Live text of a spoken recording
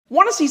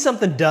Want to see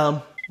something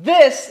dumb?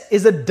 This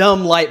is a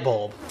dumb light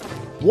bulb.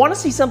 Want to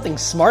see something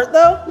smart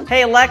though?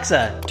 Hey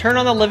Alexa, turn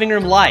on the living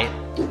room light.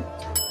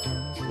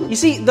 You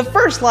see, the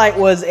first light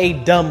was a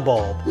dumb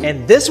bulb,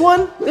 and this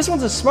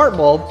one's a smart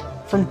bulb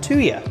from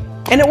Tuya.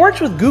 And it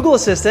works with Google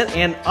Assistant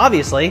and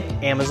obviously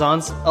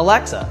Amazon's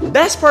Alexa.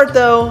 Best part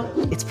though,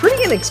 it's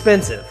pretty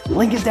inexpensive.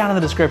 Link is down in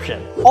the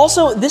description.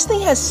 Also, this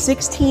thing has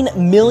 16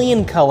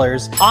 million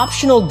colors,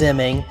 optional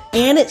dimming,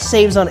 and it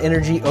saves on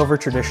energy over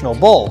traditional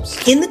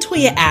bulbs. In the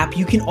Tuya app,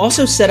 you can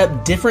also set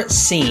up different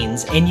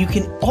scenes, and you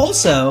can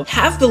also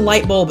have the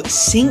light bulb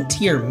sync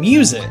to your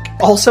music.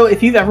 Also,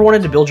 if you've ever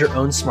wanted to build your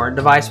own smart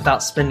device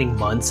without spending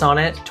months on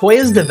it,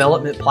 Tuya's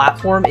development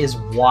platform is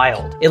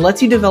wild. It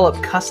lets you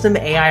develop custom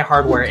AI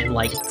hardware in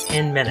like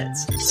 10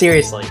 minutes.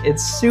 Seriously,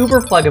 it's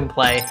super plug and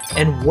play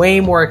and way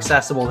more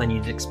accessible than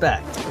you'd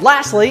expect.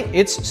 Lastly,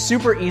 it's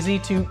super easy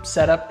to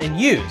set up and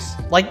use,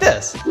 like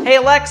this. Hey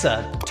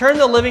Alexa, turn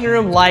the living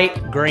room light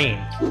green.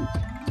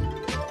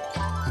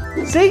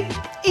 See?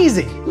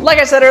 Easy. Like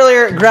I said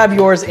earlier, grab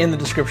yours in the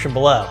description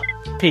below.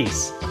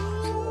 Peace.